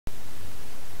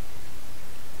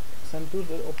jsem tu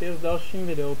opět s dalším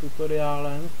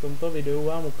videotutoriálem. V tomto videu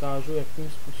vám ukážu,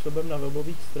 jakým způsobem na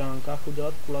webových stránkách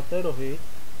udělat kulaté rohy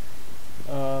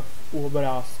u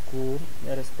obrázku.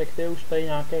 Respektive už tady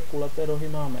nějaké kulaté rohy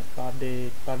máme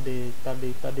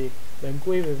tady,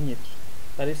 venku i vevnitř.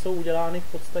 Tady jsou udělány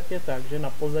v podstatě tak, že na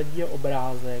pozadí je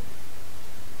obrázek,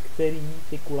 který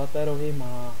ty kulaté rohy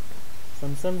má.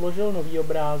 Jsem vložil nový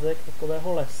obrázek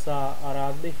takového lesa a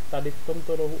rád bych tady v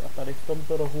tomto rohu a tady v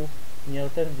tomto rohu měl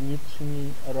ten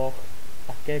vnitřní roh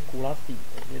také kulatý.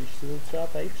 Takže když si to třeba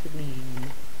tady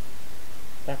přiblížím,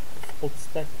 tak v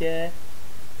podstatě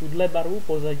tuhle barvu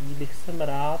pozadí bych sem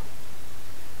rád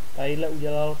tadyhle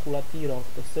udělal kulatý roh.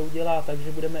 To se udělá tak,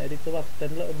 že budeme editovat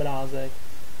tenhle obrázek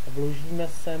a vložíme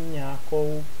sem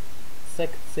nějakou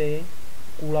sekci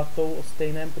kulatou o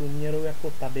stejném průměru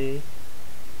jako tady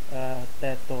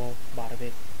této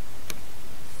barvy.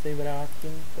 Si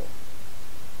vrátím to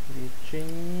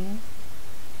zvětšení,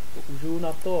 použiju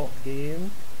na to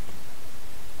GIMP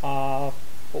a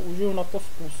použiju na to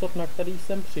způsob, na který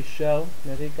jsem přišel.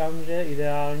 Neříkám, že je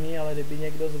ideální, ale kdyby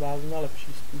někdo z vás měl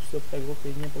lepší způsob, tak ho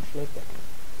klidně pošlete.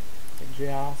 Takže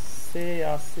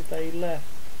já si tadyhle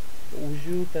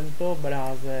použiju tento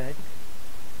obrázek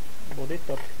body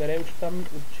top, které už tam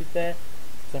určité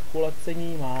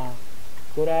zakulacení má.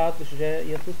 Akorát, že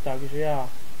je to tak, že já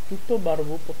tuto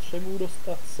barvu potřebuji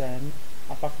dostat sem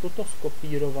a pak toto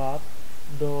skopírovat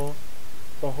do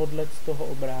tohohle z toho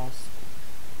obrázku.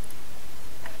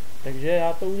 Takže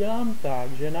já to udělám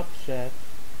tak, že napřed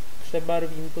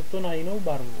přebarvím toto na jinou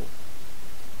barvu,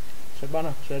 třeba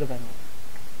na červenou.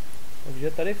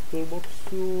 Takže tady v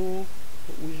toolboxu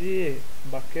použiji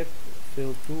bucket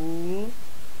fill tool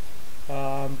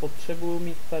a potřebuji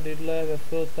mít tadyhle ve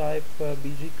fill type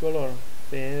BG color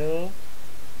fill,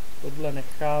 tohle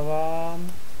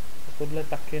nechávám a tohle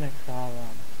taky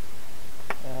nechávám.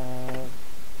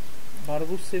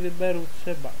 Barvu si vyberu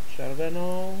třeba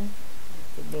červenou,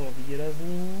 to bylo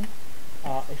výrazný,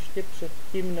 a ještě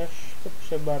předtím, než to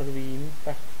přebarvím,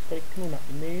 tak kliknu na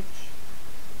image,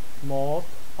 mod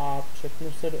a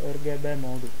přepnu se do RGB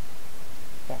modu.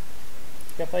 Tak,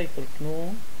 já tady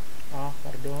kliknu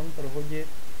prohodit,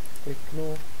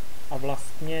 kliknu a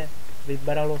vlastně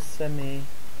vybralo se mi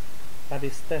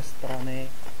tady z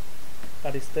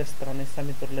té strany se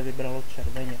mi tohle vybralo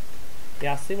červeně.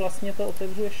 Já si vlastně to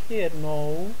otevřu ještě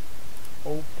jednou,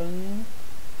 open,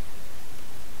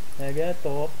 VG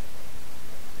top,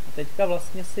 a teďka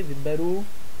vlastně si vyberu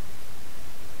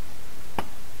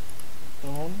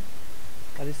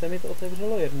tady se mi to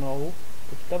otevřelo jednou,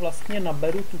 teďka vlastně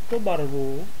naberu tuto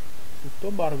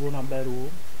barvu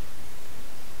naberu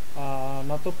a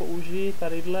na to použiji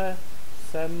tadyhle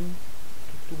sem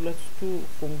tu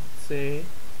funkci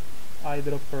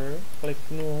eyedropper,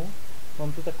 kliknu,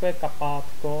 mám tu takové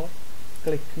kapátko,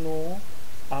 kliknu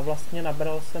a vlastně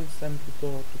nabral jsem sem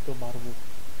tuto barvu.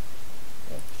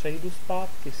 Přejdu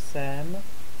zpátky sem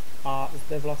a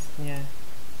zde vlastně,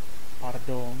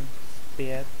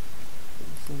 zpět,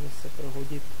 musím zase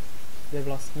prohodit, zde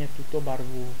vlastně tuto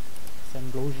barvu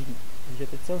sem vložím. Takže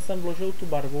teď jsem sem vložil tu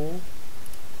barvu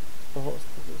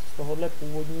z tohohle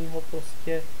původního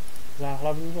prostě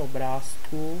záhlavního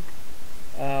obrázku.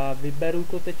 Vyberu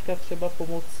to teďka třeba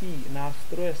pomocí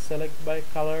nástroje Select by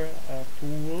Color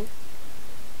Tool,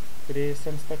 kdy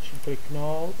sem stačí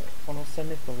kliknout, ono se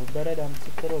mi to vybere, dám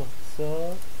si to C,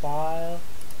 File,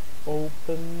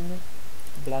 Open,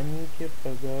 blaníky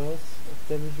PGS,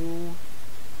 otevřu,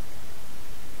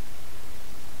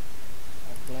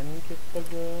 blaníky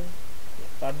PGS je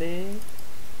tady,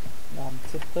 dám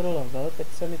Ctrl-V, teď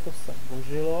se mi to sem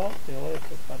vložilo, jo, je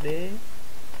to tady,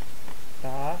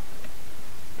 tak,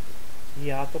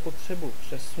 já to potřebuji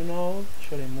přesunout,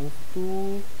 čili Move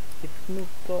Tool, chytnu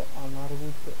to a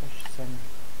narvu to až sem.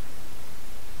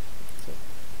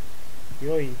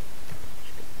 Joj,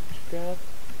 počkat,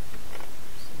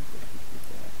 jsem to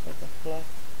chytit takhle.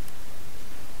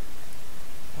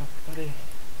 Tak tady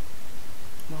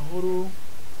nahoru,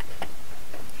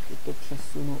 ještě to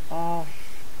přesunu až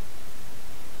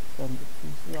sem,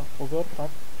 musím dát pozor,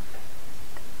 tak.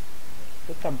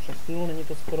 To tam přesunu, není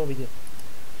to skoro vidět.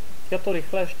 Já to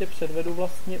rychle ještě předvedu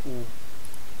vlastně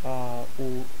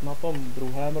na tom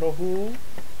druhém rohu.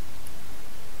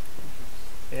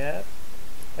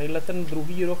 Tadyhle ten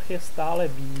druhý roh je stále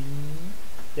bílý.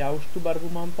 Já už tu barvu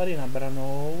mám tady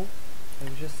nabranou,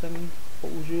 takže jsem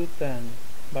použiju ten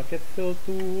bucket fill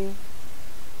tool,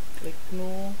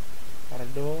 kliknu,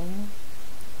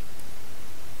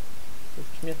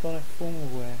 už mě to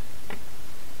nefunguje.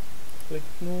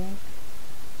 Kliknu,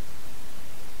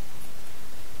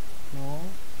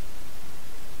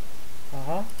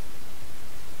 aha,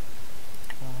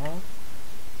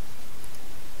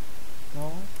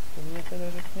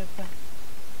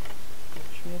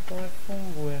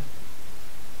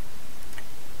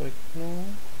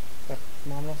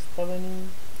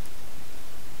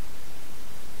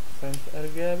 jsem v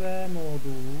RGB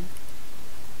módu.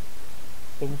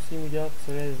 To musím udělat,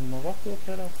 co je znova tu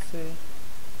operaci?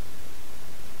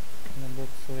 Nebo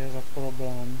co je za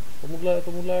problém?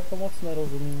 Tomuhle jako moc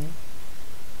nerozumím.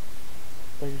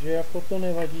 Takže jako to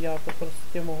nevadí, já to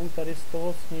prostě mohu tady z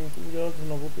toho snímku udělat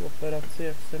znovu tu operaci,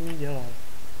 jak jsem ji dělal.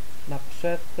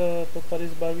 Napřed to tady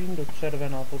zbarvím do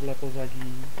červena, tohle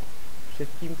pozadí.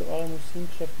 Předtím to ale musím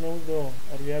přepnout do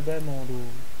RGB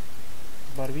módu.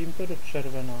 Barvím to do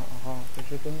červena, aha,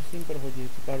 takže to musím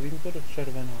prohodit. Barvím to do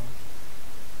červena.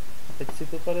 A teď si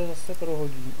to tady zase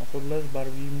prohodím a tohle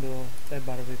zbarvím do té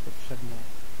barvy potřebné.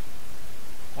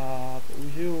 A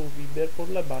použiju výběr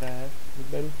podle barev.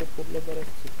 Vyberu to podle barev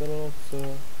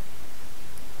Ctrl+C,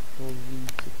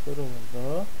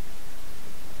 Ctrl+V.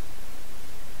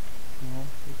 No,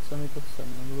 teď se mi to sem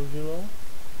nevložilo.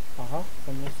 Aha,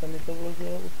 tamhle se mi to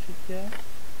vložilo určitě.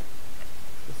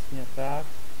 Přesně tak.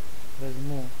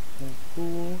 Vezmu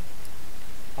tool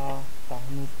a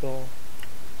tahnu to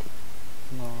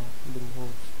na druhou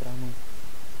stranu.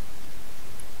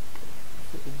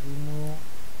 Si odzoomuju,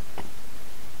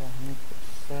 tahnu to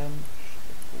sem,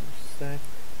 ještě kousek.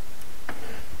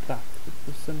 Tak, teď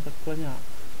to sem takhle nějak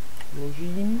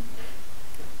vložím.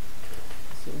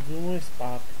 Si odzoomuji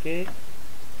zpátky.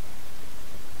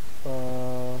 V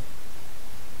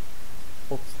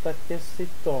podstatě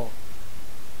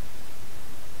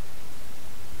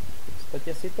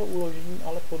si to uložím,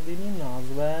 ale pod jiným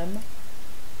názvem.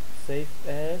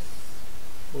 Save as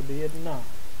bod 1,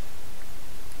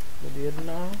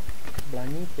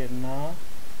 blaník 1,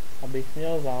 abych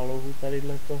měl zálohu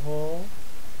tadyhle toho,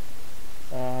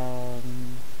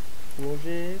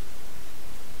 uložit.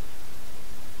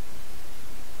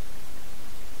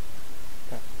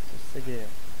 Tak, co se děje?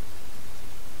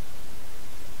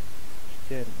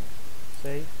 Ještě jednou.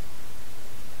 Save,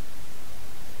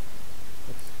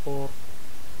 export,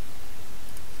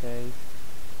 save.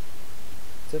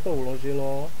 Se to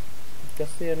uložilo,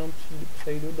 teďka si jenom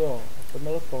přejdu do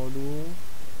HTML kódu,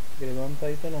 kde mám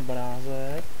tady ten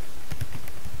obrázek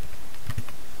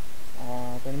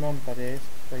a ten mám tady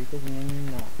to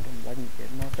změním na ten blaník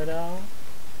 1 teda,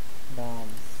 dám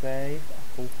save a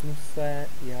kouknu se,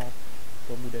 jak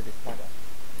to bude vypadat.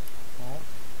 Tak.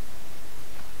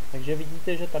 Takže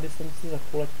vidíte, že tady jsem si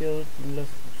zakuletil tímhle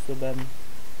způsobem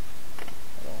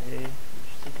rohy,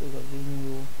 když si to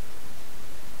zazoomuju.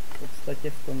 V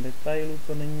podstatě v tom detailu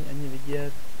to není ani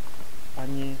vidět,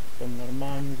 ani v tom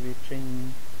normálním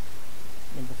zvětšení,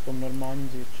 nebo v tom normálním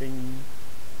zvětšení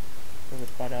to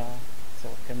vypadá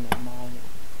celkem normálně.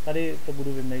 Tady to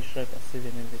budu vymýšlet asi v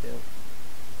jiném videu.